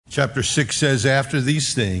Chapter 6 says, after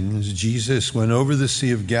these things, Jesus went over the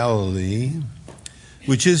Sea of Galilee,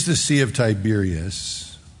 which is the Sea of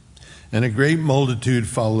Tiberias, and a great multitude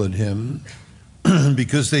followed him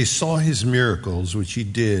because they saw his miracles, which he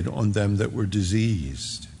did on them that were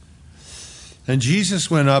diseased. And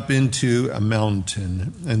Jesus went up into a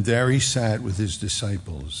mountain, and there he sat with his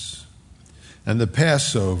disciples. And the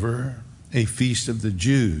Passover, a feast of the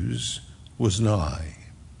Jews, was nigh.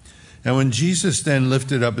 And when Jesus then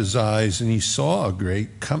lifted up his eyes, and he saw a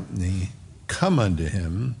great company come unto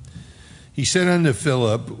him, he said unto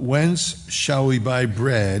Philip, whence shall we buy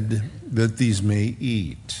bread that these may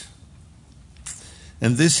eat?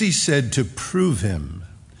 And this he said to prove him,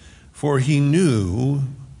 for he knew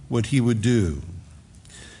what he would do.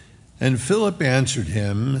 And Philip answered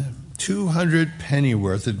him, 200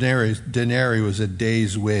 pennyworth. A denarii was a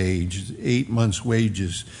day's wage, 8 months'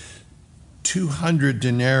 wages. 200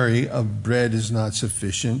 denarii of bread is not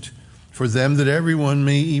sufficient for them, that everyone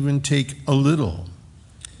may even take a little.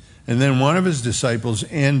 And then one of his disciples,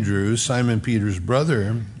 Andrew, Simon Peter's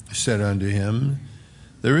brother, said unto him,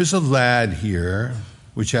 there is a lad here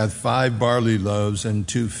which hath 5 barley loaves and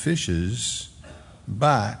 2 fishes,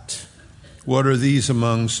 but what are these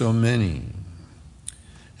among so many?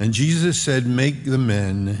 And Jesus said, make the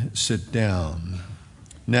men sit down.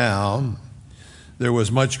 Now there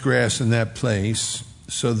was much grass in that place,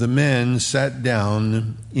 so the men sat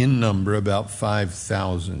down in number about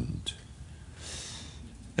 5,000.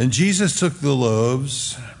 And Jesus took the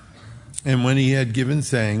loaves, and when he had given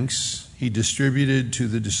thanks, he distributed to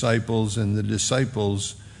the disciples, and the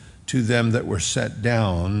disciples to them that were set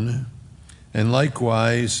down, and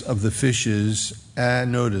likewise of the fishes,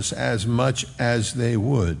 and notice, as much as they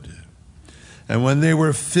would. And when they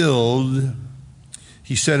were filled,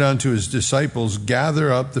 he said unto his disciples,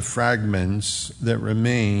 gather up the fragments that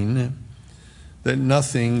remain, that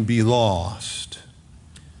nothing be lost.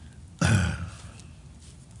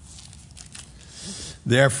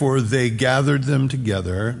 Therefore they gathered them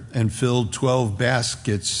together and filled 12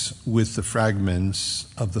 baskets with the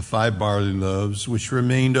fragments of the 5 barley loaves which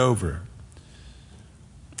remained over,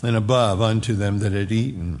 and above unto them that had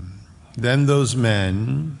eaten. Then those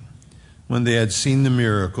men, when they had seen the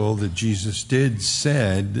miracle that Jesus did,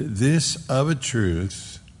 said, this of a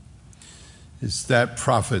truth is that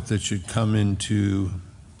prophet that should come into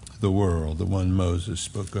the world, the one Moses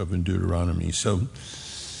spoke of in Deuteronomy. So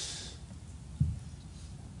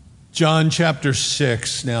John chapter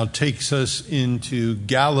 6 now takes us into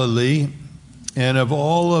Galilee, and of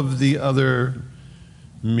all of the other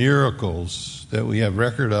miracles that we have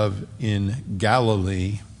record of in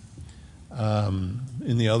Galilee,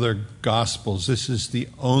 in the other Gospels, this is the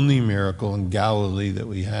only miracle in Galilee that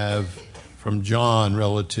we have from John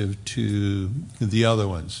relative to the other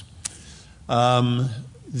ones.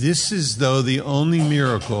 This is, though, the only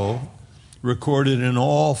miracle recorded in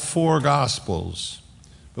all 4 Gospels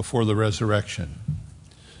before the resurrection.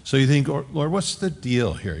 So you think, Lord, what's the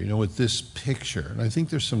deal here, with this picture? And I think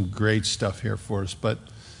there's some great stuff here for us, but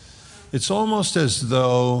it's almost as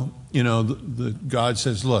though, God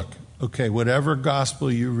says, look, okay, whatever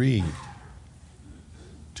gospel you read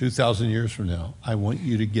 2,000 years from now, I want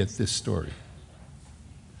you to get this story.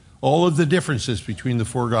 All of the differences between the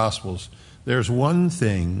 4 gospels, there's one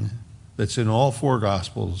thing that's in all 4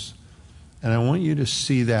 gospels, and I want you to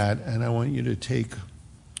see that, and I want you to take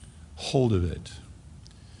hold of it.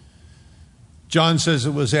 John says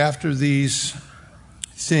it was after these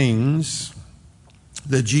things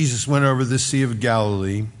that Jesus went over the Sea of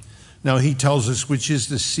Galilee. Now he tells us which is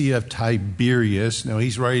the Sea of Tiberias. Now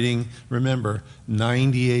he's writing, remember,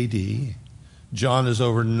 90 AD. John is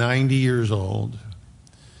over 90 years old.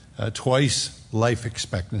 Twice life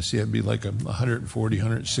expectancy. It'd be like a 140,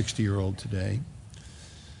 160-year-old today.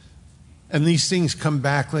 And these things come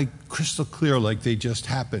back like crystal clear, like they just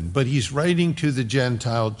happened. But he's writing to the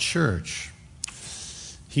Gentile church.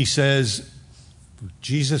 He says,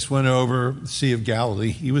 Jesus went over the Sea of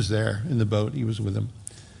Galilee. He was there in the boat. He was with him.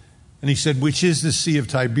 And he said, which is the Sea of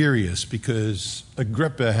Tiberias, because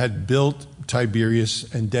Agrippa had built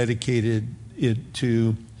Tiberias and dedicated it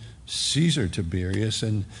to Caesar Tiberius,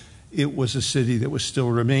 and it was a city that was still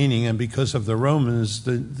remaining. And because of the Romans,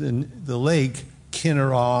 the lake,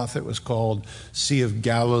 Kinneroth, it was called Sea of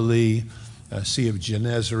Galilee, Sea of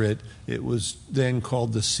Gennesaret. It was then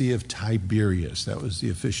called the Sea of Tiberias. That was the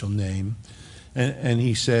official name. And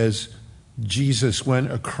he says, Jesus went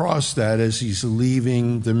across that as he's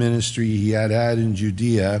leaving the ministry he had in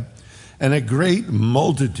Judea, and a great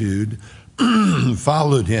multitude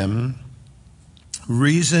followed him.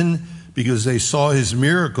 Reason, because they saw his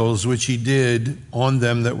miracles, which he did on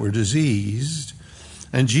them that were diseased.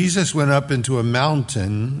 And Jesus went up into a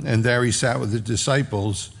mountain, and there he sat with the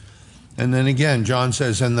disciples. And then again, John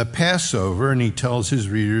says, and the Passover, and he tells his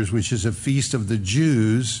readers, which is a feast of the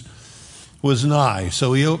Jews, was nigh.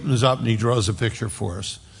 So he opens up and he draws a picture for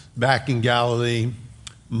us. Back in Galilee,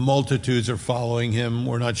 multitudes are following him.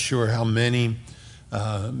 We're not sure how many.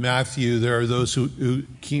 Matthew, there are those who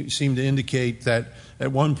seem to indicate that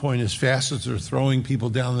at one point, as fast as they're throwing people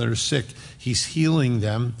down that are sick, he's healing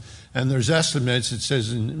them. And there's estimates, it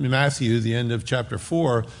says in Matthew, the end of chapter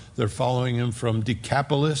 4, they're following him from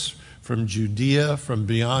Decapolis, from Judea, from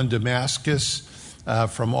beyond Damascus,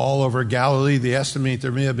 from all over Galilee. They estimate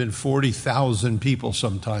there may have been 40,000 people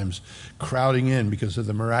sometimes crowding in because of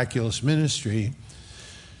the miraculous ministry.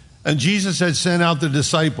 And Jesus had sent out the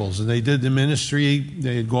disciples, and they did the ministry.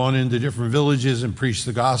 They had gone into different villages and preached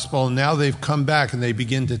the gospel. And now they've come back, and they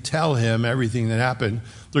begin to tell him everything that happened.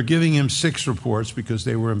 They're giving him 6 reports because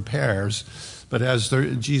they were in pairs. But as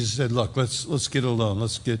Jesus said, look, let's get alone.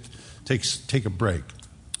 Let's take a break.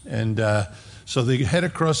 And so they head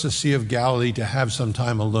across the Sea of Galilee to have some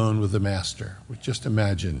time alone with the Master. Just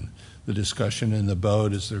imagine the discussion in the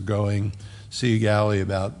boat as they're going. Sea of Galilee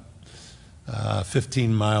about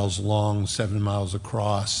 15 miles long, 7 miles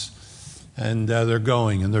across. And they're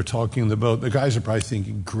going, and they're talking in the boat. The guys are probably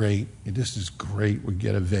thinking, great, this is great. We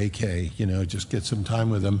get a vacay, just get some time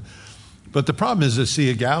with them. But the problem is the Sea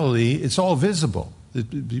of Galilee, it's all visible.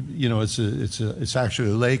 It's actually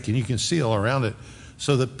a lake, and you can see all around it.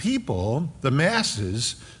 So the people, the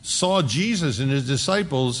masses, saw Jesus and his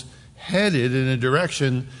disciples headed in a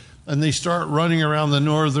direction, and they start running around the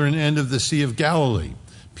northern end of the Sea of Galilee.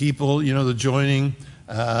 People, the joining,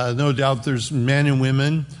 no doubt there's men and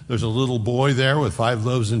women. There's a little boy there with 5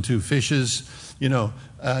 loaves and 2 fishes.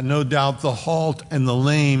 No doubt the halt and the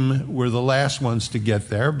lame were the last ones to get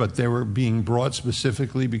there, but they were being brought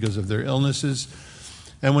specifically because of their illnesses.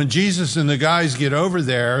 And when Jesus and the guys get over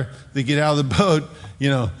there, they get out of the boat,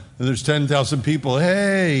 and there's 10,000 people,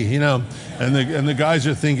 hey, and the guys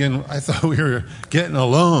are thinking, I thought we were getting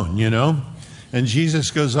alone, And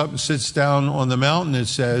Jesus goes up and sits down on the mountain, it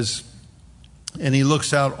says, and he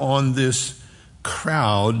looks out on this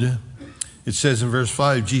crowd. It says in verse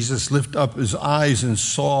 5, Jesus lifted up his eyes and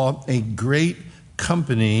saw a great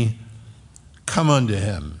company come unto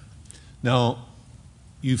him. Now,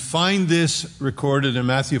 you find this recorded in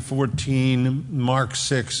Matthew 14, Mark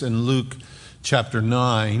 6, and Luke chapter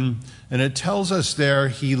 9. And it tells us there,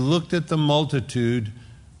 he looked at the multitude,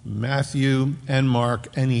 Matthew and Mark,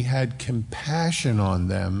 and he had compassion on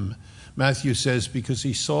them. Matthew says, because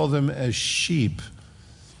he saw them as sheep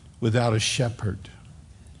without a shepherd.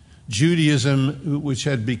 Judaism, which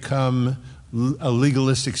had become a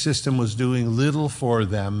legalistic system, was doing little for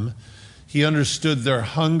them. He understood their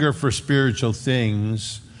hunger for spiritual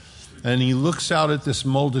things, and he looks out at this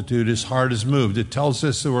multitude. His heart is moved. It tells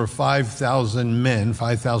us there were 5,000 men,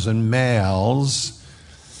 5,000 males,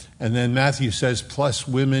 and then Matthew says plus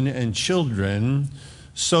women and children.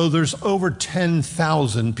 So there's over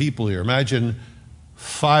 10,000 people here. Imagine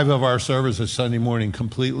 5 of our services Sunday morning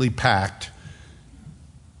completely packed.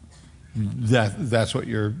 That's what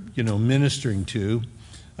you're ministering to.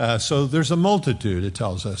 So there's a multitude, it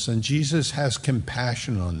tells us, and Jesus has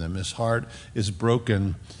compassion on them. His heart is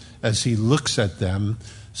broken as he looks at them.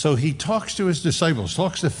 So he talks to his disciples,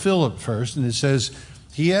 talks to Philip first, and it says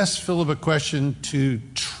he asks Philip a question to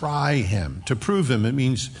try him, to prove him. It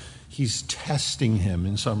means he's testing him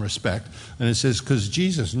in some respect. And it says because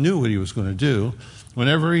Jesus knew what he was going to do.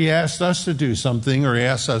 Whenever he asked us to do something, or he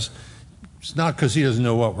asks us, it's not because he doesn't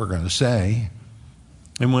know what we're going to say.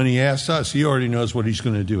 And when he asks us, he already knows what he's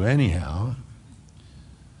going to do anyhow.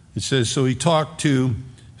 It says, so he talked to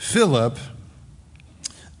Philip,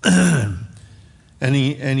 and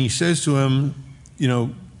he says to him,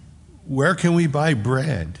 where can we buy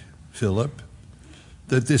bread, Philip,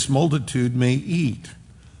 that this multitude may eat?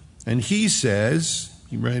 And he says,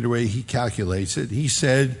 right away he calculates it, he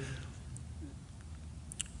said,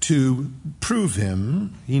 to prove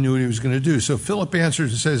him, he knew what he was going to do. So Philip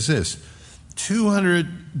answers and says this,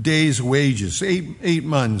 200 days' wages, 8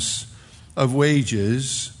 months of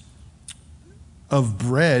wages of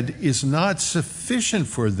bread is not sufficient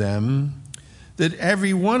for them, that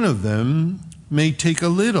every one of them may take a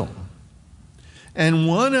little. And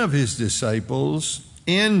one of his disciples,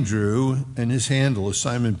 Andrew, and his handle is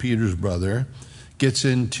Simon Peter's brother, gets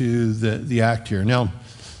into the act here. Now,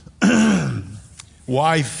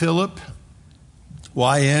 why Philip?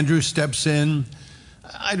 Why Andrew steps in?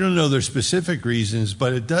 I don't know their specific reasons,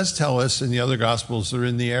 but it does tell us in the other Gospels they're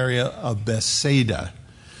in the area of Bethsaida.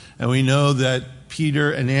 And we know that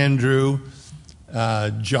Peter and Andrew,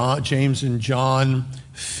 James and John,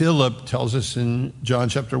 Philip tells us in John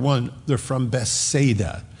chapter 1, they're from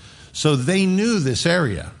Bethsaida. So they knew this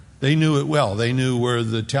area. They knew it well. They knew where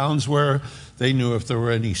the towns were. They knew if there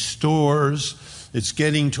were any stores. It's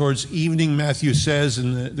getting towards evening, Matthew says,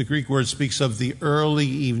 and the Greek word speaks of the early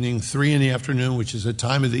evening, 3 p.m, which is the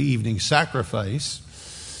time of the evening sacrifice.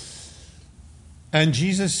 And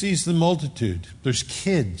Jesus sees the multitude. There's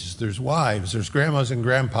kids, there's wives, there's grandmas and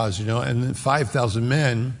grandpas, and then 5,000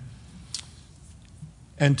 men.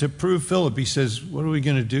 And to prove Philip, he says, what are we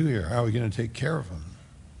going to do here? How are we going to take care of them?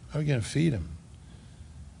 How are we going to feed them?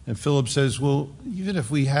 And Philip says, well, even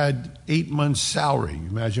if we had 8 months' salary,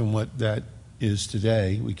 imagine what that is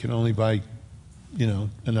today. We can only buy,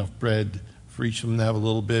 enough bread for each of them to have a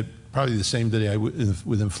little bit. Probably the same today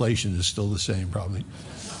with inflation is still the same, probably.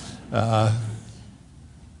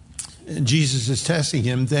 And Jesus is testing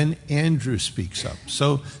him. Then Andrew speaks up.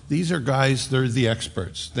 So these are guys, they're the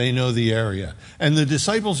experts. They know the area. And the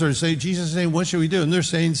disciples are saying, Jesus is saying, what should we do? And they're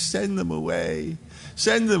saying, send them away.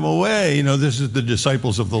 Send them away. This is the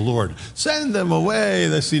disciples of the Lord. Send them away.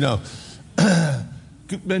 That's,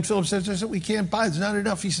 And Philip says, we can't buy. There's not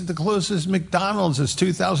enough. He said, the closest McDonald's is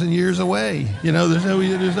 2,000 years away.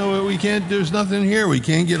 There's nothing here. We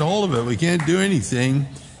can't get hold of it. We can't do anything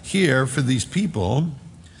here for these people.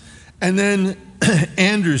 And then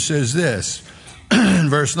Andrew says this in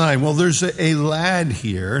verse 9. Well, there's a lad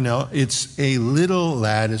here. Now, it's a little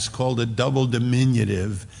lad. It's called a double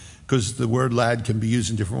diminutive because the word lad can be used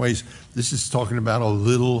in different ways. This is talking about a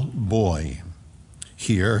little boy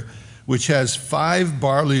here, which has 5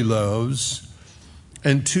 barley loaves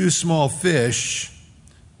and 2 small fish.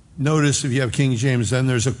 Notice if you have King James, then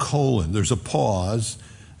there's a colon, there's a pause.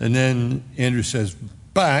 And then Andrew says,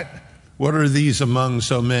 but what are these among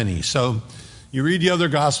so many? So you read the other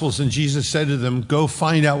Gospels, and Jesus said to them, go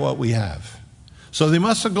find out what we have. So they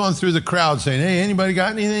must have gone through the crowd saying, hey, anybody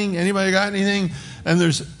got anything? Anybody got anything? And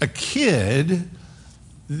there's a kid.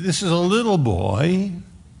 This is a little boy,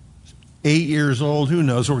 8 years old. Who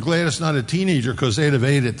knows? We're glad it's not a teenager because they'd have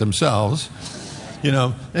ate it themselves.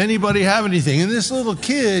 Anybody have anything? And this little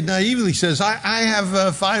kid naively says, I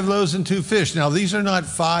have 5 loaves and 2 fish. Now, these are not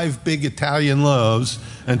 5 big Italian loaves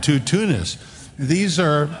and 2 tunas. These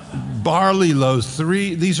are barley loaves.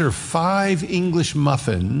 These are 5 English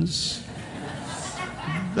muffins.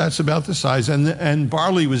 That's about the size. And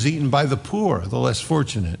barley was eaten by the poor, the less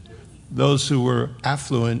fortunate. Those who were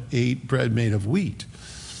affluent ate bread made of wheat.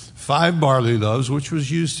 5 barley loaves, which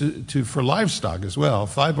was used for livestock as well.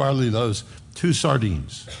 5 barley loaves, 2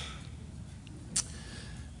 sardines.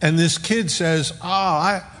 And this kid says,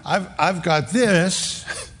 I've got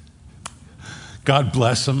this. God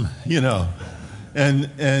bless him,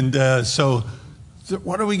 And so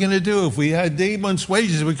what are we going to do? If we had 8 months'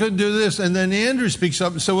 wages, we couldn't do this. And then Andrew speaks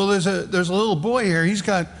up and says, well, there's a little boy here. He's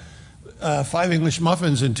got 5 English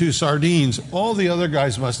muffins and 2 sardines. All the other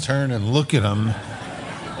guys must turn and look at him.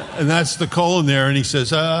 And that's the colon there. And he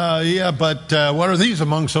says, but what are these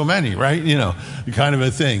among so many, right? Kind of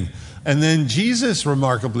a thing. And then Jesus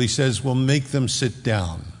remarkably says, well, make them sit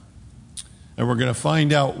down. And we're going to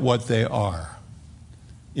find out what they are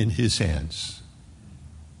in his hands.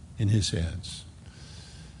 In his hands.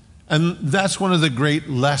 And that's one of the great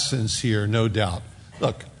lessons here, no doubt.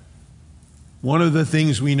 Look, one of the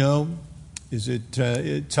things we know is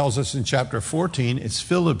it tells us in chapter 14, it's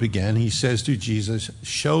Philip again. He says to Jesus,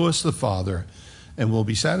 show us the Father and we'll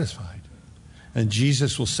be satisfied. And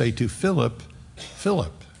Jesus will say to Philip,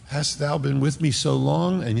 Philip, hast thou been with me so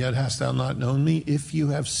long and yet hast thou not known me? If you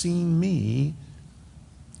have seen me,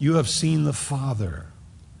 you have seen the Father.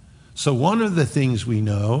 So one of the things we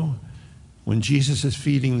know when Jesus is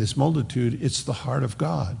feeding this multitude, it's the heart of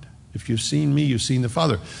God. If you've seen me, you've seen the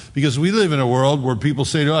Father. Because we live in a world where people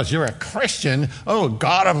say to us, you're a Christian. Oh,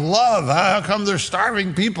 God of love. How come there's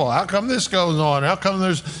starving people? How come this goes on? How come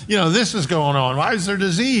there's, this is going on? Why is there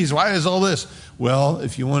disease? Why is all this? Well,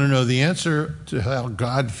 if you want to know the answer to how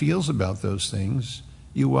God feels about those things,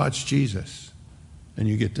 you watch Jesus and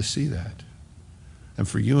you get to see that. And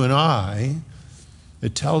for you and I,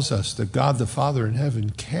 it tells us that God the Father in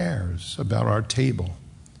heaven cares about our table.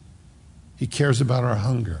 He cares about our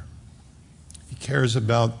hunger. He cares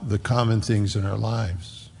about the common things in our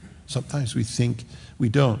lives. Sometimes we think we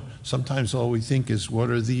don't. Sometimes all we think is, what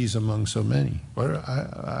are these among so many?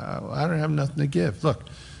 I don't have nothing to give. Look,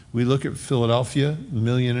 we look at Philadelphia, 1.5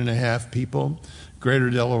 million people. Greater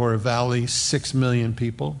Delaware Valley, 6 million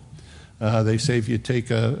people. They say if you take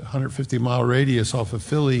a 150-mile radius off of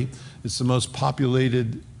Philly, it's the most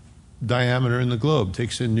populated diameter in the globe.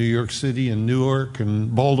 Takes in New York City and Newark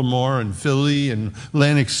and Baltimore and Philly and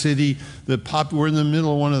Atlantic City. We're in the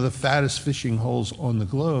middle of one of the fattest fishing holes on the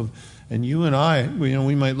globe. And you and I,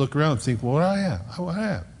 we might look around and think, well, what do I have? What do I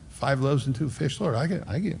have? 5 loaves and 2 fish. Lord, I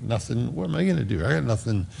get nothing. What am I going to do? I got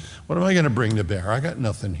nothing. What am I going to bring to bear? I got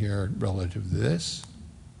nothing here relative to this.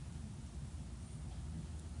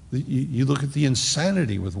 You look at the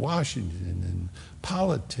insanity with Washington and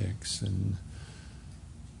politics and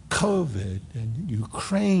COVID and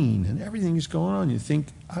Ukraine and everything that's going on. You think,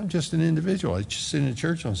 I'm just an individual. I just sit in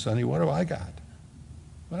church on Sunday. What do I got?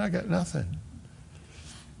 Well, I got nothing.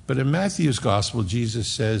 But in Matthew's gospel, Jesus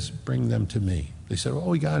says, bring them to me. They said, all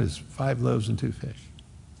we got is 5 loaves and 2 fish.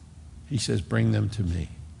 He says, bring them to me.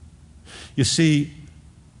 You see,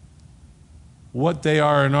 what they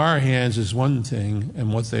are in our hands is one thing,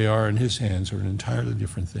 and what they are in his hands are an entirely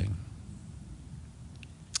different thing.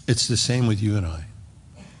 It's the same with you and I.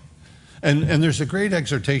 And there's a great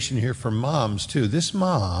exhortation here for moms, too. This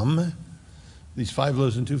mom, these 5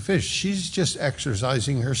 loaves and 2 fish, she's just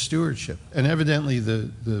exercising her stewardship. And evidently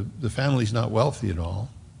the family's not wealthy at all.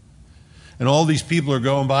 And all these people are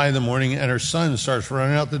going by in the morning, and her son starts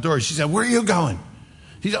running out the door. She said, where are you going?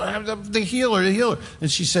 He said, the healer.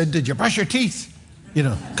 And she said, did you brush your teeth?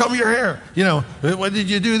 Comb your hair. When did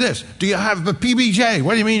you do this? Do you have a PBJ?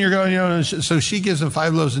 What do you mean you're going? So she gives him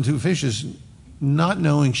 5 loaves and 2 fishes, not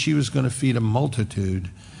knowing she was going to feed a multitude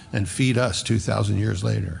and feed us 2,000 years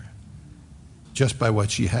later, just by what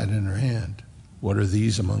she had in her hand. What are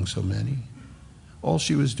these among so many? All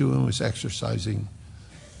she was doing was exercising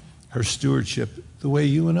her stewardship the way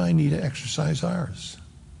you and I need to exercise ours.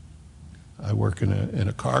 I work in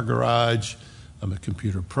a car garage. I'm a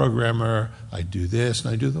computer programmer. I do this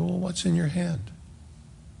and I do that. Well, what's in your hand?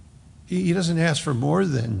 He doesn't ask for more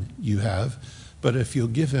than you have, but if you'll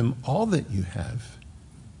give him all that you have,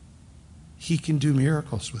 he can do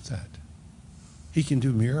miracles with that. He can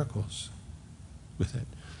do miracles with it.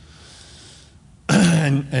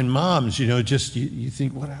 And moms, you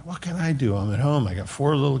think, what can I do? I'm at home. I got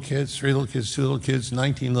 4 little kids, 3 little kids, 2 little kids,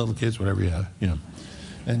 19 little kids, whatever you have,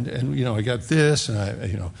 And I got this,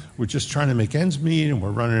 and we're just trying to make ends meet, and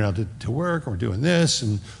we're running out to work, and we're doing this.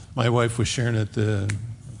 And my wife was sharing at the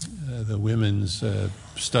women's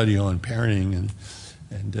study on parenting,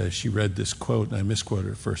 and she read this quote, and I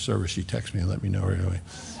misquoted it first service. She texted me and let me know right away.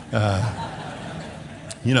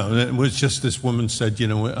 It was just this woman said,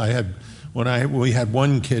 we had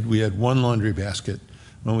 1 kid, we had 1 laundry basket.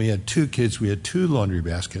 When we had 2 kids, we had 2 laundry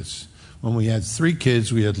baskets. When we had 3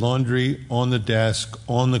 kids, we had laundry on the desk,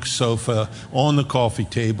 on the sofa, on the coffee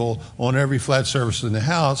table, on every flat surface in the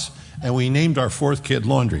house, and we named our 4th kid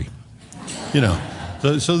Laundry.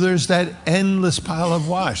 So there's that endless pile of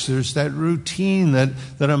wash. There's that routine that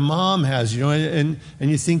a mom has, and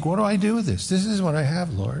you think, what do I do with this? This is what I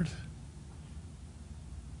have, Lord.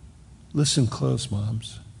 Listen close,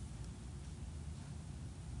 moms,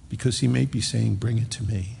 because he may be saying, bring it to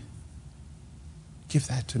me. Give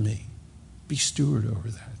that to me. Be steward over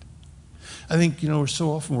that. I think,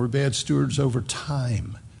 so often we're bad stewards over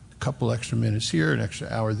time. A couple extra minutes here, an extra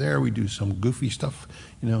hour there. We do some goofy stuff.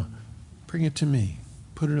 Bring it to me.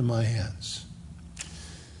 Put it in my hands.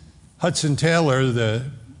 Hudson Taylor,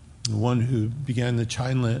 the one who began the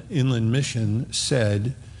China Inland Mission,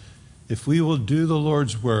 said, if we will do the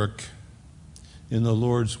Lord's work in the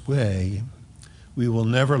Lord's way, we will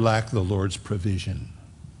never lack the Lord's provision.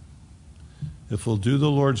 If we'll do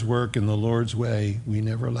the Lord's work in the Lord's way, we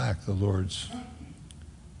never lack the Lord's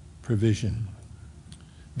provision.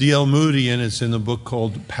 D.L. Moody, and it's in the book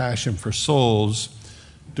called Passion for Souls,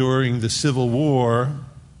 during the Civil War,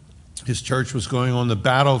 his church was going on the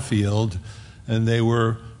battlefield, and they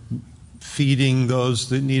were feeding those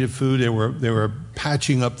that needed food. They were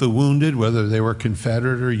patching up the wounded, whether they were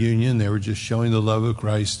Confederate or Union. They were just showing the love of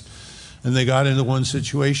Christ. And they got into one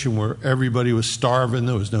situation where everybody was starving.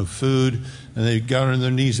 There was no food. And they got on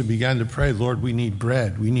their knees and began to pray, Lord, we need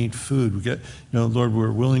bread. We need food. Lord,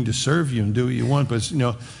 we're willing to serve you and do what you want. But,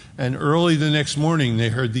 and early the next morning, they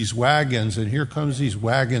heard these wagons. And here comes these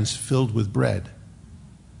wagons filled with bread.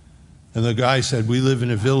 And the guy said, we live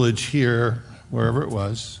in a village here, wherever it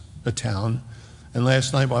was, a town. And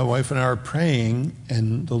last night, my wife and I were praying,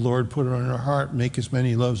 and the Lord put it on our heart, make as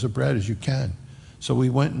many loaves of bread as you can. So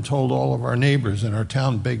we went and told all of our neighbors in our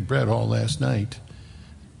town, baked bread all last night.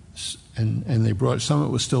 And they brought, some of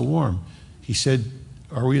it was still warm. He said,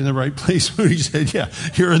 are we in the right place? He said, yeah,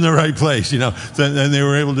 you're in the right place. And they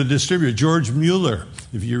were able to distribute. George Mueller,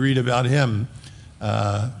 if you read about him,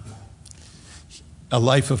 A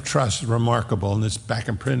Life of Trust, remarkable, and it's back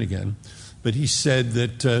in print again. But he said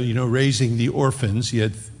that, raising the orphans, he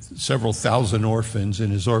had several thousand orphans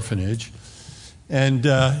in his orphanage. And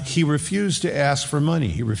he refused to ask for money.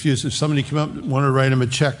 He refused. If somebody came up and wanted to write him a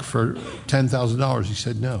check for $10,000, he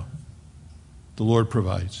said no. The Lord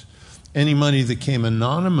provides. Any money that came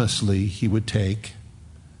anonymously, he would take,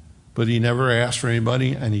 but he never asked for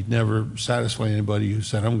anybody, and he'd never satisfy anybody who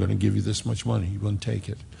said, I'm going to give you this much money. He wouldn't take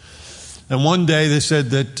it. And one day they said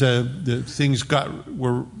that the things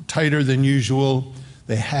were tighter than usual.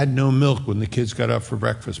 They had no milk when the kids got up for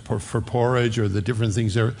breakfast, for porridge or the different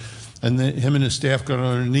things there. And then him and his staff got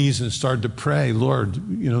on their knees and started to pray, Lord,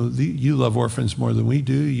 you love orphans more than we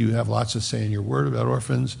do. You have lots to say in your word about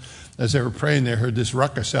orphans. As they were praying, they heard this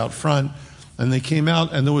ruckus out front, and they came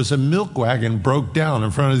out, and there was a milk wagon broke down in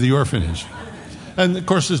front of the orphanage. And, of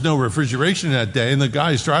course, there's no refrigeration that day, and the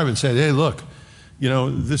guys driving said, hey, look,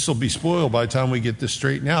 this will be spoiled by the time we get this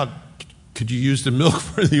straightened out. Could you use the milk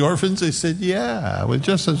for the orphans? They said, yeah, well,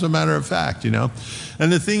 just as a matter of fact, And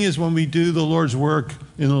the thing is, when we do the Lord's work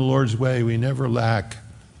in the Lord's way, we never lack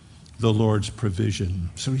the Lord's provision.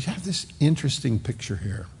 So we have this interesting picture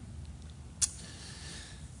here.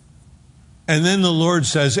 And then the Lord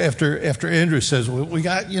says, after Andrew says, well, we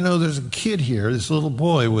got, there's a kid here, this little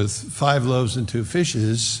boy with 5 loaves and 2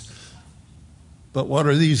 fishes, but what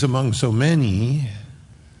are these among so many?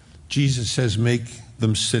 Jesus says, make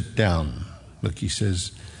them sit down. Look, he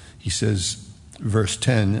says, verse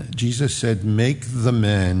 10, Jesus said, make the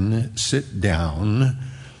men sit down.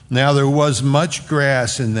 Now there was much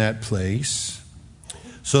grass in that place,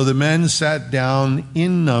 so the men sat down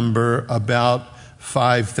in number about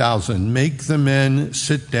 5,000. Make the men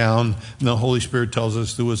sit down. And the Holy Spirit tells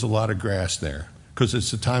us there was a lot of grass there because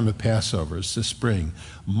it's the time of Passover. It's the spring.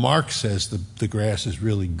 Mark says the grass is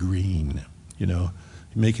really green, He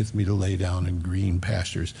maketh me to lay down in green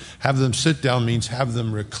pastures. Have them sit down means have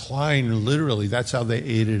them recline, literally. That's how they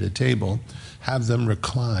ate at a table. Have them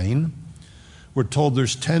recline. We're told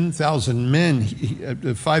there's 10,000 men,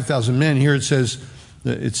 5,000 men. Here it says,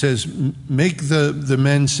 make the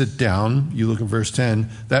men sit down. You look at verse 10.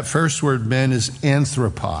 That first word, men, is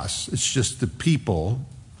anthropos. It's just the people.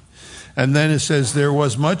 And then it says, there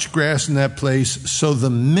was much grass in that place, so the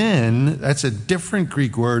men, that's a different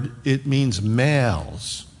Greek word, it means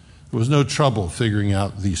males. There was no trouble figuring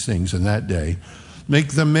out these things in that day. Make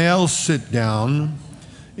the males sit down,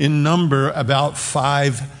 in number about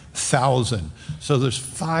 5,000. So there's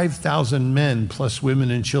 5,000 men plus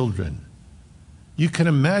women and children. You can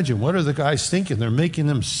imagine, what are the guys thinking? They're making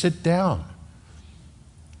them sit down.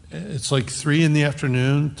 It's like 3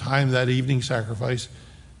 p.m, time that evening sacrifice.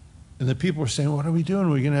 And the people are saying, what are we doing? Are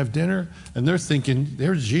we going to have dinner? And they're thinking,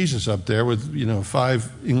 there's Jesus up there with,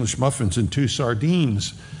 5 English muffins and 2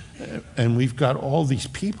 sardines. And we've got all these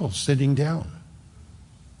people sitting down.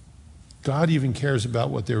 God even cares about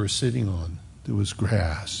what they were sitting on. There was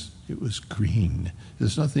grass. It was green.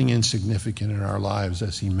 There's nothing insignificant in our lives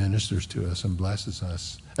as he ministers to us and blesses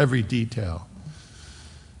us. Every detail.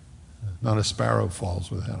 Not a sparrow falls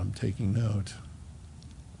without him taking note.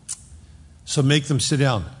 So make them sit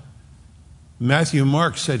down. Matthew and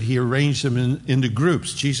Mark said he arranged them into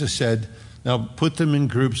groups. Jesus said, now put them in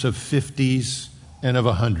groups of 50s and of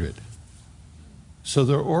 100. So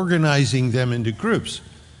they're organizing them into groups.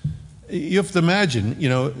 You have to imagine,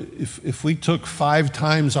 if we took 5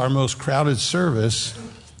 times our most crowded service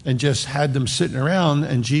and just had them sitting around,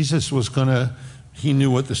 and Jesus he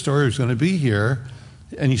knew what the story was going to be here,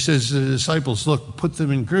 and he says to the disciples, look, put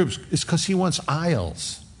them in groups. It's because he wants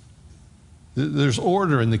aisles. There's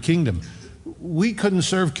order in the kingdom. We couldn't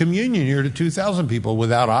serve communion here to 2,000 people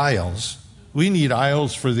without aisles. We need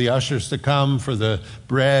aisles for the ushers to come, for the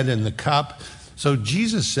bread and the cup. So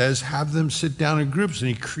Jesus says, have them sit down in groups, and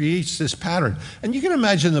he creates this pattern. And you can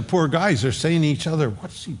imagine the poor guys are saying to each other,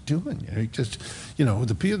 what's he doing?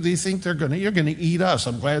 The people, they think you're going to eat us.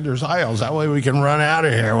 I'm glad there's aisles. That way we can run out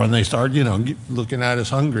of here when they start, looking at us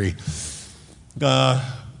hungry.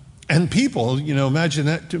 And people, imagine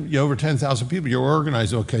that, over 10,000 people, you're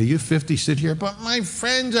organized. Okay, you 50 sit here, but my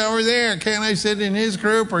friend's over there. Can't I sit in his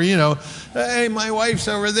group? Or, hey, my wife's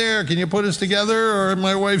over there. Can you put us together? Or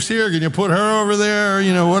my wife's here. Can you put her over there?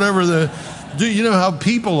 Or, whatever do you know how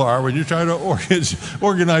people are when you're trying to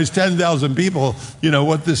organize 10,000 people,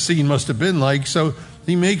 what this scene must have been like. So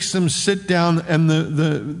he makes them sit down, and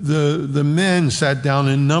the men sat down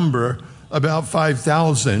in number, about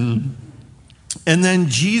 5,000. And then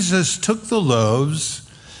Jesus took the loaves,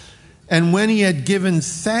 and when he had given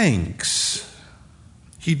thanks,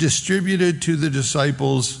 he distributed to the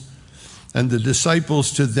disciples, and the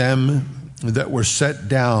disciples to them that were set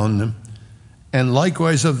down, and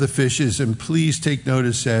likewise of the fishes. And please take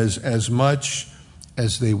notice, as much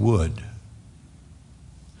as they would.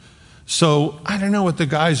 So I don't know what the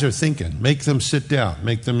guys are thinking. Make them sit down.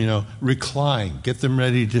 Make them, recline. Get them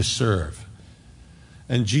ready to serve.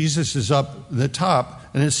 And Jesus is up the top.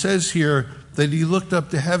 And it says here that he looked up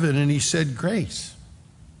to heaven and he said, grace.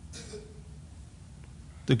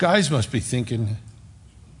 The guys must be thinking,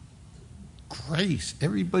 grace.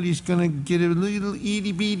 Everybody's going to get a little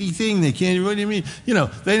itty-bitty thing. They can't, what do you mean?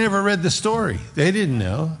 They never read the story. They didn't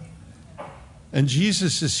know. And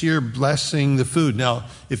Jesus is here blessing the food. Now,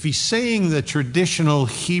 if he's saying the traditional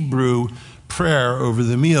Hebrew prayer over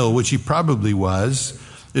the meal, which he probably was,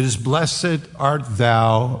 it is, blessed art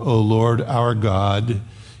thou, O Lord our God,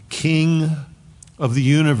 King of the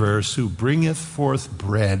universe, who bringeth forth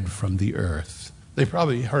bread from the earth. They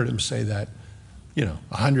probably heard him say that,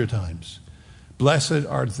 100 times. Blessed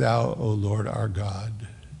art thou, O Lord our God,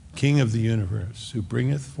 King of the universe, who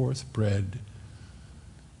bringeth forth bread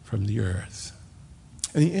from the earth.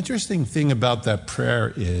 And the interesting thing about that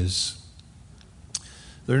prayer is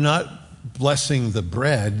they're not blessing the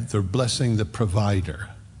bread, they're blessing the provider.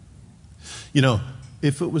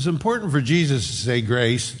 If it was important for Jesus to say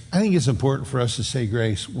grace, I think it's important for us to say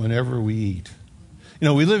grace whenever we eat.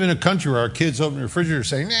 We live in a country where our kids open the refrigerator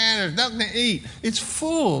saying, there's nothing to eat. It's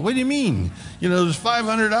full. What do you mean? There's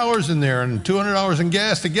 $500 in there and $200 in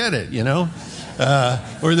gas to get it,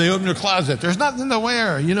 Or they open their closet. There's nothing to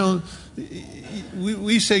wear,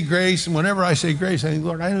 We say grace, and whenever I say grace, I think,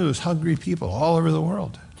 Lord, I know there's hungry people all over the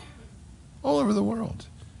world. All over the world.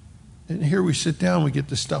 And here we sit down, we get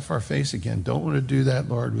to stuff our face again. Don't want to do that,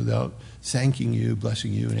 Lord, without thanking you,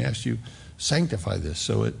 blessing you, and ask you, sanctify this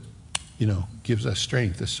so it, gives us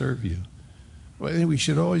strength to serve you. Well, I think we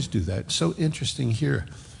should always do that. It's so interesting here.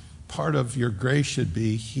 Part of your grace should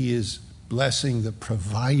be he is blessing the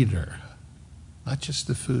provider, not just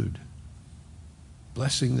the food.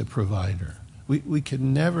 Blessing the provider. We should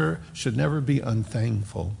never be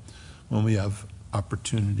unthankful when we have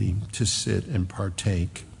opportunity to sit and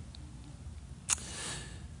partake.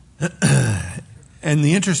 And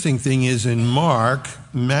the interesting thing is in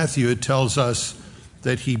Matthew, it tells us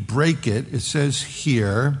that he brake it. It says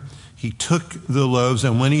here, he took the loaves,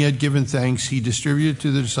 and when he had given thanks, he distributed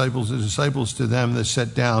to the disciples to them that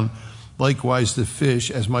sat down, likewise the fish,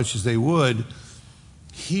 as much as they would.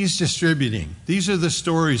 He's distributing. These are the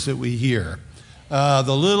stories that we hear.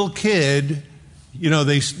 The little kid,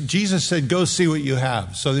 Jesus said, go see what you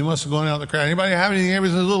have. So they must have gone out in the crowd. Anybody have anything?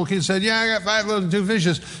 The little kid said, I got 5 loaves and 2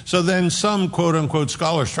 fishes. So then some quote unquote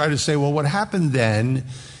scholars try to say, well, what happened then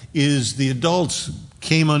is the adults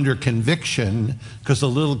came under conviction because the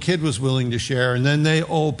little kid was willing to share, and then they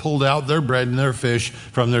all pulled out their bread and their fish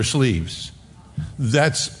from their sleeves.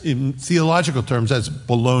 That's, in theological terms, that's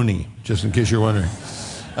baloney, just in case you're wondering.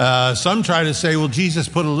 Some try to say, well, Jesus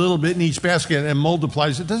put a little bit in each basket and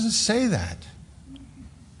multiplies. It doesn't say that.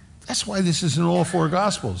 That's why this is in all 4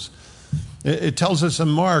 Gospels. It tells us in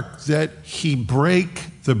Mark that he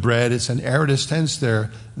brake the bread. It's an aorist tense there.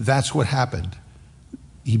 That's what happened.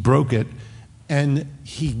 He broke it and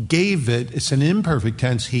he gave it. It's an imperfect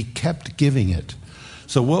tense. He kept giving it.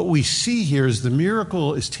 So what we see here is the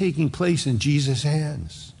miracle is taking place in Jesus'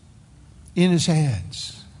 hands. In his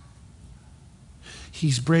hands.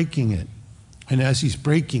 He's breaking it. And as he's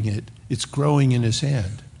breaking it, it's growing in his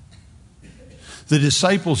hand. The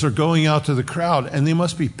disciples are going out to the crowd, and they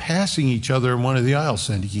must be passing each other in one of the aisles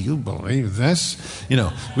saying, do you believe this?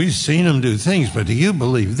 We've seen him do things, but do you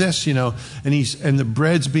believe this? And the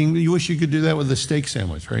bread's being, you wish you could do that with a steak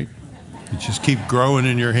sandwich, right? You just keep growing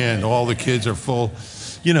in your hand. All the kids are full.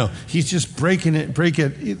 He's just break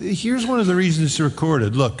it. Here's one of the reasons it's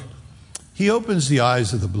recorded. Look, he opens the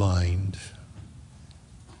eyes of the blind.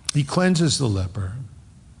 He cleanses the leper.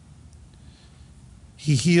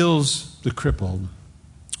 He heals the crippled,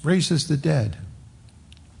 raises the dead.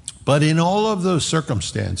 But in all of those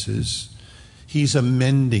circumstances, he's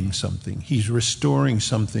amending something. He's restoring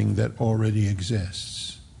something that already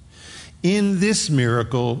exists. In this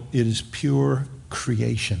miracle, it is pure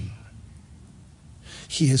creation.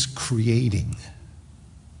 He is creating.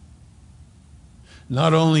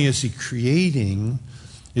 Not only is he creating,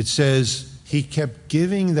 it says he kept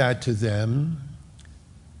giving that to them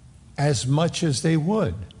as much as they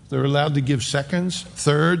would. They're allowed to give seconds,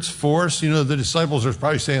 thirds, fourths. The disciples are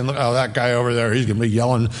probably saying, oh, that guy over there, he's going to be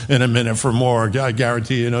yelling in a minute for more. I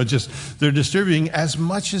guarantee they're distributing as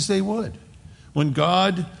much as they would. When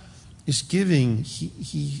God is giving,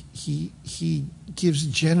 he gives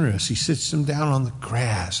generous. He sits them down on the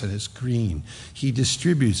grass and it's green. He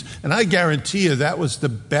distributes. And I guarantee you that was the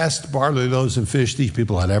best barley loaves and fish these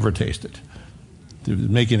people had ever tasted. He was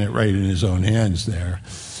making it right in his own hands there.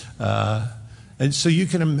 And so you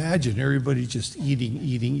can imagine everybody just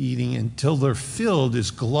eating until they're filled, is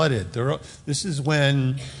glutted. This is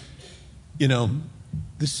when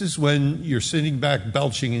you're sitting back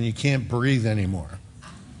belching and you can't breathe anymore.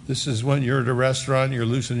 This is when you're at a restaurant, you're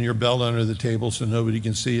loosening your belt under the table so nobody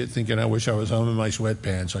can see it, thinking, I wish I was home in my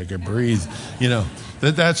sweatpants so I could breathe.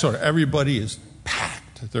 That sort of, everybody is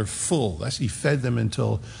packed. They're full. He fed them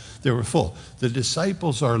until they were full. The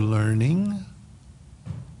disciples are learning,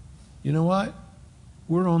 you know what?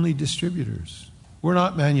 We're only distributors. We're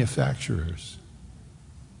not manufacturers.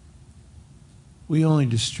 We only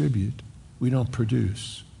distribute. We don't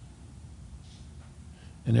produce.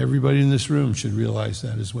 And everybody in this room should realize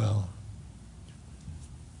that as well.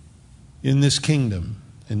 In this kingdom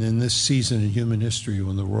and in this season in human history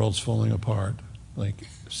when the world's falling apart, like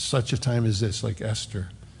such a time as this, like Esther,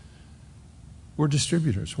 we're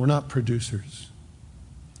distributors. We're not producers.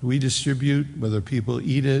 We distribute, whether people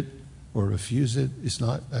eat it or refuse it,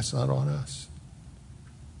 that's not on us.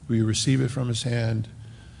 We receive it from his hand.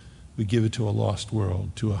 We give it to a lost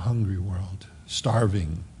world, to a hungry world,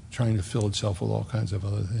 starving, trying to fill itself with all kinds of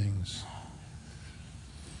other things.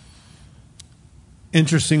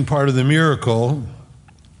 Interesting part of the miracle,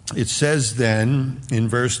 it says then in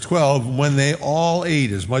verse 12, when they all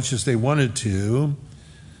ate as much as they wanted to,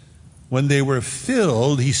 when they were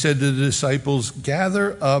filled, he said to the disciples,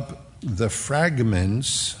 gather up the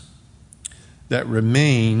fragments that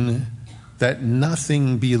remain, that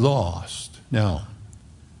nothing be lost. Now,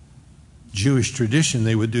 Jewish tradition,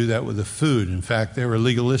 they would do that with the food. In fact, they were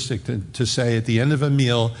legalistic to say at the end of a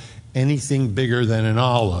meal, anything bigger than an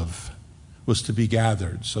olive was to be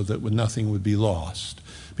gathered so that nothing would be lost.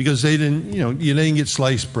 Because they didn't, you didn't get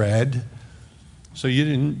sliced bread. So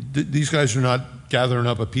these guys are not gathering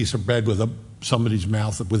up a piece of bread with somebody's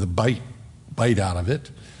mouth with a bite out of it.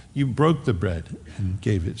 You broke the bread and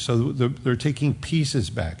gave it. So they're taking pieces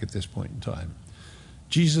back at this point in time.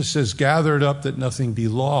 Jesus says, gather it up that nothing be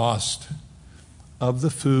lost of the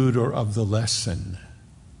food or of the lesson.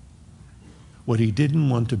 What he didn't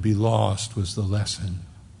want to be lost was the lesson.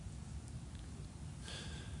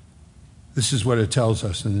 This is what it tells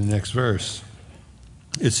us in the next verse.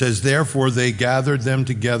 It says, therefore they gathered them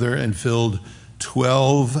together and filled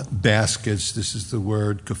 12 baskets. This is the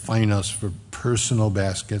word kophinos for personal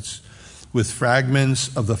baskets, with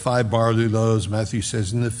fragments of the 5 barley loaves, Matthew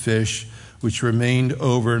says, and the fish, which remained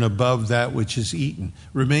over and above that which is eaten.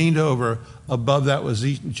 Remained over, above that was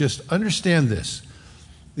eaten. Just understand this.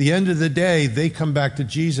 The end of the day, they come back to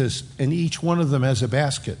Jesus, and each one of them has a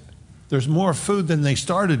basket. There's more food than they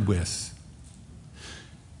started with.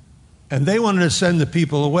 And they wanted to send the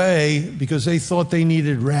people away because they thought they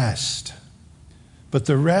needed rest. But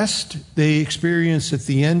the rest they experienced at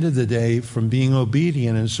the end of the day from being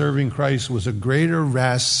obedient and serving Christ was a greater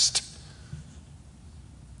rest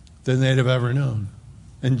than they'd have ever known.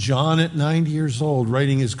 And John, at 90 years old,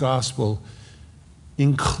 writing his gospel,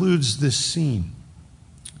 includes this scene.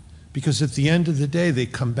 Because at the end of the day, they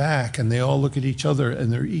come back and they all look at each other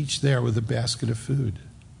and they're each there with a basket of food.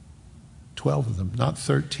 12 of them, not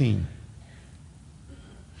 13.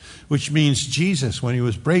 Which means Jesus, when he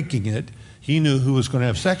was breaking it, he knew who was going to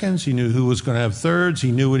have seconds, he knew who was going to have thirds,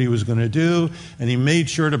 he knew what he was going to do, and he made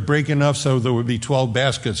sure to break enough so there would be 12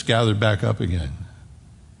 baskets gathered back up again.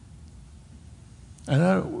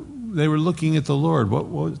 And they were looking at the Lord.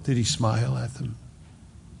 What did he smile at them?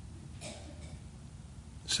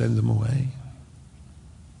 Send them away?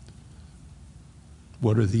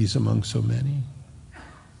 What are these among so many?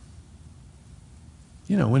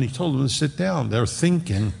 When he told them to sit down, they're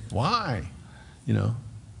thinking, why?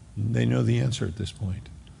 They know the answer at this point.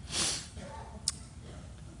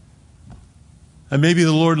 And maybe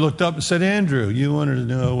the Lord looked up and said, Andrew, you wanted to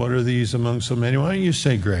know what are these among so many? Why don't you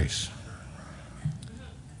say grace?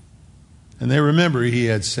 And they remember he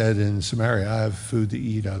had said in Samaria, I have food to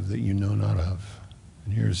eat of that you know not of.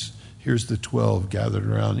 And here's the 12 gathered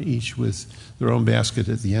around, each with their own basket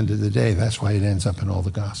at the end of the day. That's why it ends up in all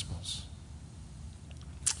the Gospels.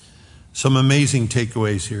 Some amazing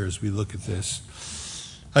takeaways here as we look at this.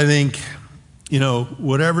 I think,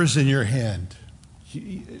 whatever's in your hand,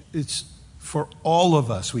 it's for all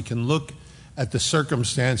of us. We can look at the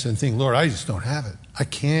circumstance and think, Lord, I just don't have it. I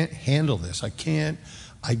can't handle this.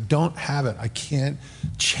 I don't have it. I can't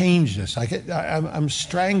change this. I'm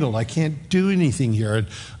strangled. I can't do anything here.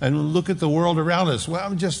 And look at the world around us. Well,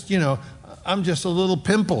 I'm just a little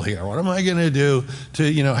pimple here. What am I going to do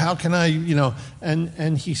to, how can I,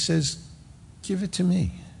 and he says, give it to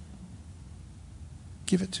me.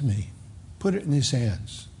 Give it to me. Put it in his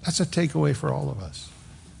hands. That's a takeaway for all of us.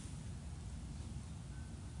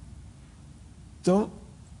 Don't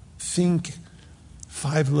think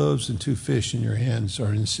 5 loaves and 2 fish in your hands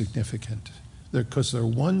are insignificant. Because they're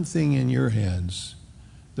one thing in your hands,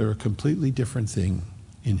 they're a completely different thing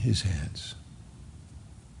in his hands.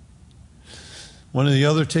 One of the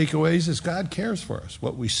other takeaways is God cares for us.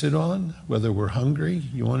 What we sit on, whether we're hungry.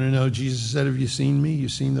 You want to know, Jesus said, have you seen me?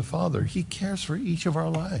 You've seen the Father. He cares for each of our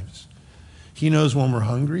lives. He knows when we're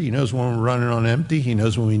hungry. He knows when we're running on empty. He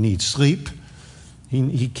knows when we need sleep.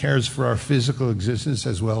 He cares for our physical existence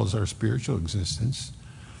as well as our spiritual existence.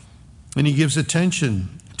 And he gives attention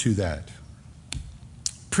to that.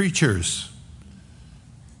 Preachers,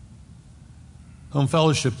 home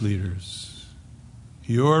fellowship leaders,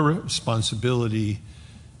 your responsibility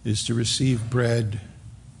is to receive bread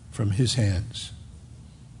from his hands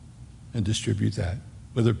and distribute that.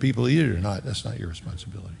 Whether people eat it or not, that's not your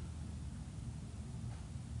responsibility.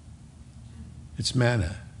 It's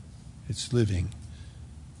manna. It's living.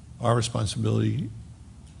 Our responsibility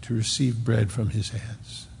to receive bread from his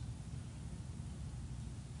hands.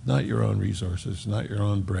 Not your own resources, not your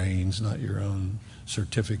own brains, not your own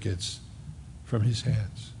certificates, from his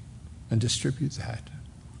hands. And distribute that.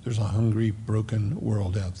 There's a hungry, broken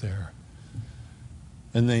world out there.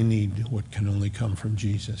 And they need what can only come from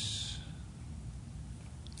Jesus.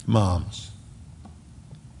 Moms.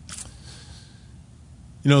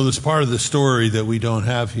 You know, there's part of the story that we don't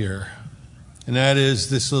have here. And that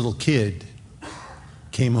is this little kid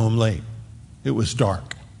came home late. It was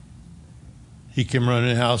dark. He came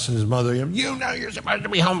running in the house and his mother, you know you're supposed to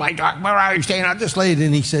be home by dark. Why are you staying out this late?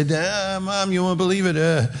 And he said, Mom, you won't believe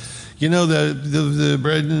it. You know the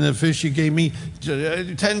bread and the fish you gave me,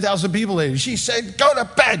 10,000 people ate it. She said, go to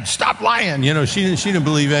bed, stop lying. You know, she didn't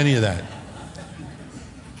believe any of that.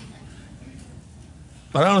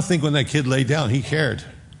 But I don't think when that kid laid down, he cared.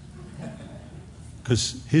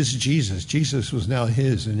 Because his Jesus was now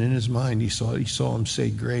his, and in his mind he saw him say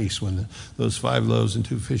grace when those 5 loaves and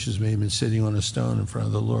 2 fishes may have been sitting on a stone in front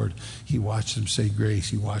of the Lord. He watched him say grace.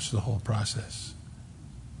 He watched the whole process.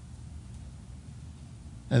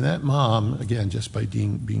 And that mom, again, just by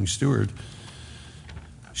being steward,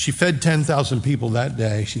 she fed 10,000 people that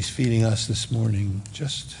day. She's feeding us this morning.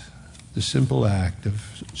 Just the simple act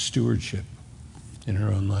of stewardship in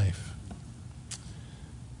her own life.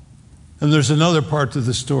 And there's another part to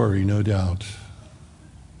the story, no doubt.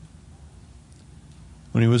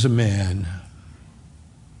 When he was a man,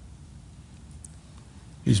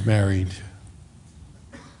 he's married.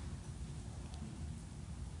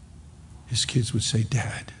 His kids would say,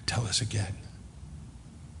 Dad, tell us again.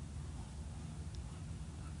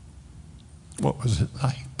 What was it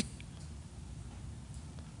like?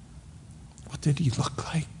 What did he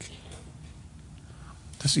look like?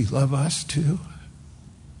 Does he love us too?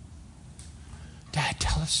 Dad,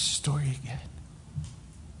 tell us the story again.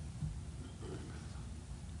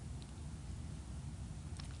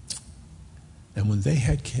 And when they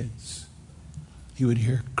had kids, he would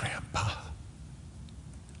hear, Grandpa,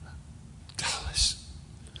 tell us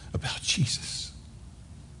about Jesus.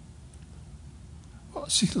 What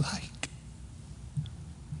was he like?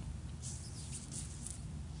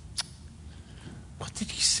 What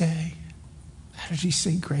did he say? How did he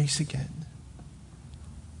say grace again?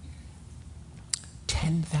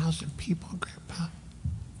 10,000 people, Grandpa.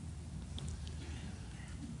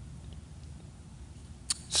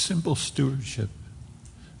 Simple stewardship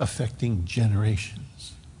affecting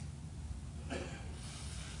generations.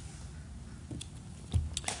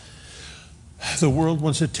 The world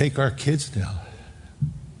wants to take our kids now,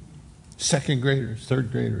 2nd graders,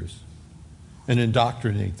 3rd graders, and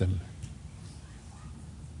indoctrinate them.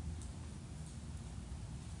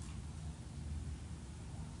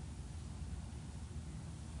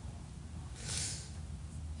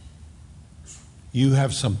 You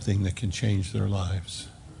have something that can change their lives.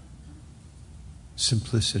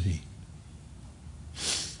 Simplicity.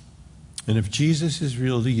 And if Jesus is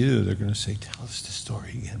real to you, they're going to say, tell us the story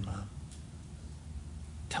again, Mom.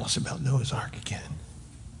 Tell us about Noah's Ark again.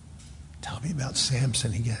 Tell me about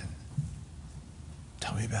Samson again.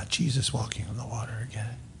 Tell me about Jesus walking on the water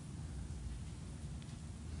again.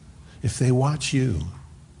 If they watch you,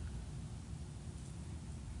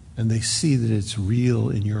 and they see that it's real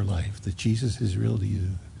in your life, that Jesus is real to you,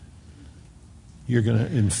 you're going to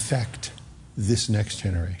infect this next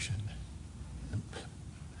generation.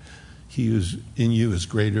 He who's in you is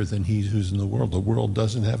greater than he who's in the world. The world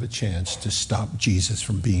doesn't have a chance to stop Jesus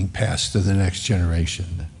from being passed to the next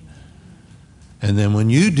generation. And then when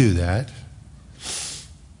you do that,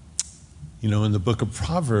 you know, in the book of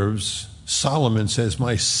Proverbs, Solomon says,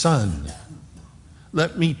 my son,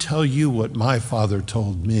 let me tell you what my father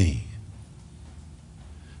told me.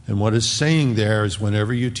 And what it's saying there is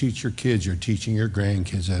whenever you teach your kids, you're teaching your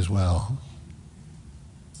grandkids as well.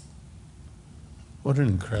 What an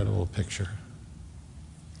incredible picture.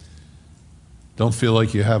 Don't feel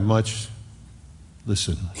like you have much?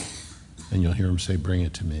 Listen, and you'll hear him say, bring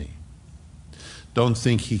it to me. Don't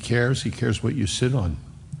think he cares. He cares what you sit on.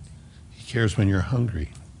 He cares when you're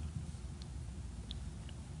hungry.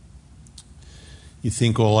 You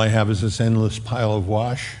think all I have is this endless pile of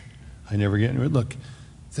wash? I never get into it. Look,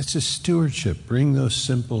 that's a stewardship. Bring those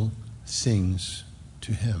simple things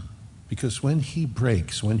to him. Because when he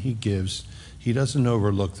breaks, when he gives, he doesn't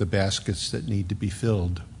overlook the baskets that need to be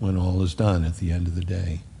filled when all is done at the end of the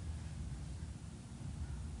day.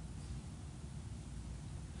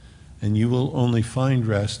 And you will only find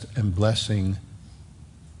rest and blessing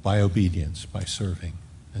by obedience, by serving,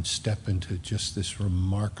 and step into just this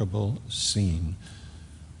remarkable scene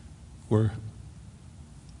where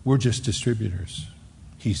we're just distributors.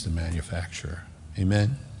 He's the manufacturer.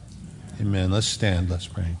 Amen? Amen. Let's stand. Let's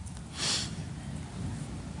pray.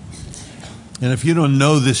 And if you don't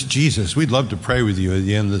know this Jesus, we'd love to pray with you at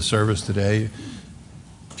the end of the service today.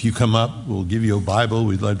 If you come up, we'll give you a Bible.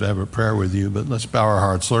 We'd love to have a prayer with you, but let's bow our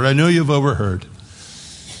hearts. Lord, I know you've overheard.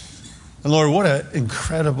 And Lord, what an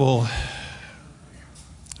incredible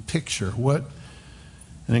picture. What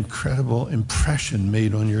an incredible impression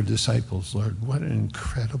made on your disciples, Lord. What an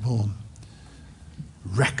incredible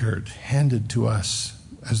record handed to us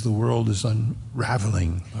as the world is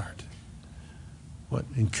unraveling, Lord. What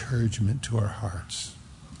encouragement to our hearts.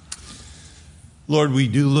 Lord, we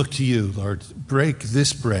do look to you, Lord. Break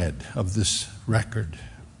this bread of this record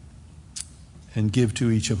and give to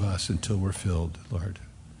each of us until we're filled, Lord.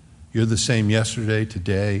 You're the same yesterday,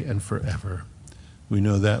 today, and forever. We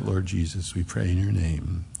know that, Lord Jesus. We pray in your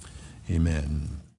name. Amen.